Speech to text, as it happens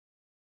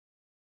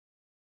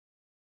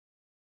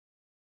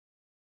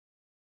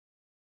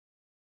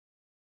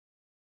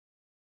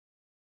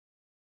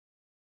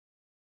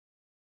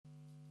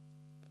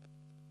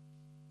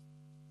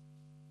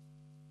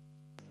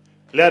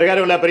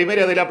Largaron la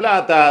primera de La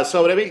Plata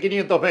sobre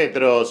 1500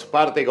 metros.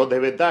 Parte con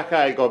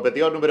desventaja el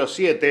competidor número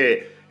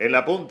 7. En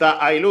la punta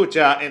hay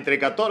lucha entre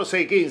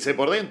 14 y 15.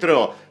 Por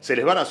dentro se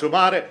les van a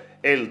sumar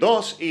el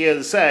 2 y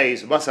el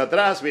 6. Más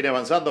atrás viene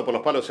avanzando por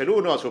los palos el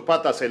 1. A sus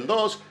patas el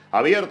 2.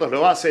 Abiertos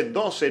lo hacen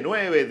 12,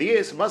 9,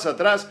 10. Más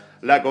atrás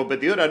la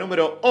competidora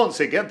número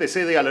 11 que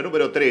antecede a la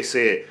número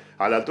 13.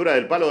 A la altura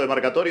del palo de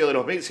marcatorio de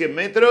los 1100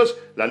 metros,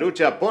 la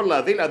lucha por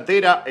la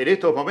delantera en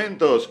estos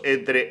momentos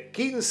entre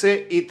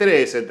 15 y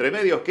 3. Entre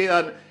medios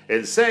quedan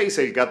el 6,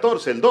 el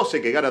 14, el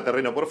 12 que gana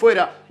terreno por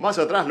fuera. Más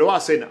atrás lo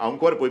hacen a un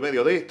cuerpo y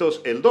medio de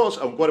estos, el 2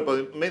 a un cuerpo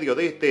y medio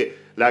de este,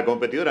 la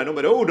competidora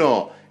número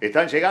 1.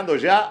 Están llegando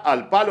ya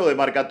al palo de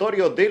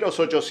marcatorio de los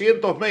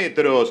 800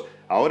 metros.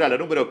 Ahora la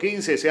número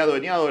 15 se ha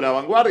adueñado de la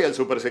vanguardia en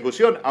su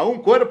persecución a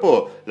un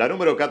cuerpo, la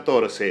número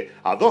 14.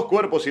 A 2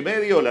 cuerpos y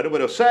medio, la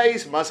número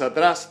 6. Más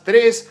atrás,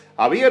 3.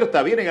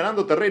 Abierta, viene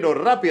ganando terreno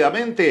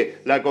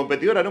rápidamente la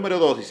competidora número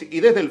 2. Y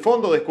desde el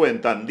fondo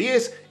descuentan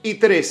 10 y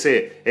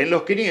 13. En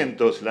los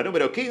 500, la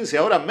número 15.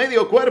 Ahora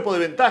medio cuerpo de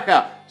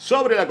ventaja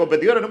sobre la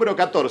competidora número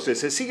 14.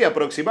 Se sigue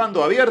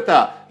aproximando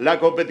abierta la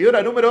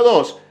competidora número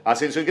 2.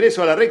 Hacen su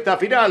ingreso a la recta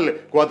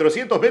final.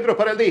 400 metros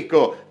para el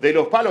disco. De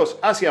los palos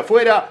hacia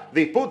afuera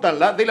disputan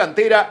la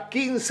delantera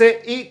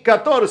 15 y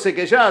 14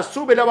 que ya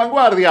sube la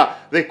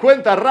vanguardia.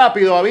 Descuenta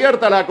rápido,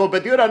 abierta la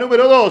competidora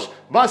número 2.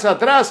 Más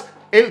atrás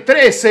el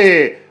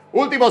 13.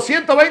 Últimos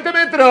 120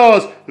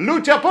 metros.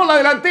 Lucha por la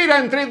delantera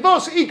entre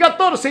 2 y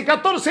 14.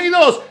 14 y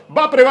 2.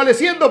 Va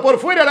prevaleciendo por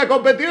fuera la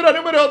competidora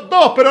número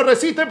 2, pero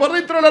resiste por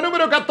dentro la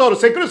número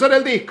 14. Cruzan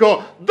el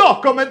disco. 2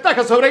 con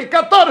ventaja sobre el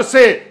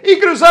 14 y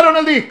cruzaron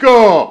el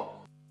disco.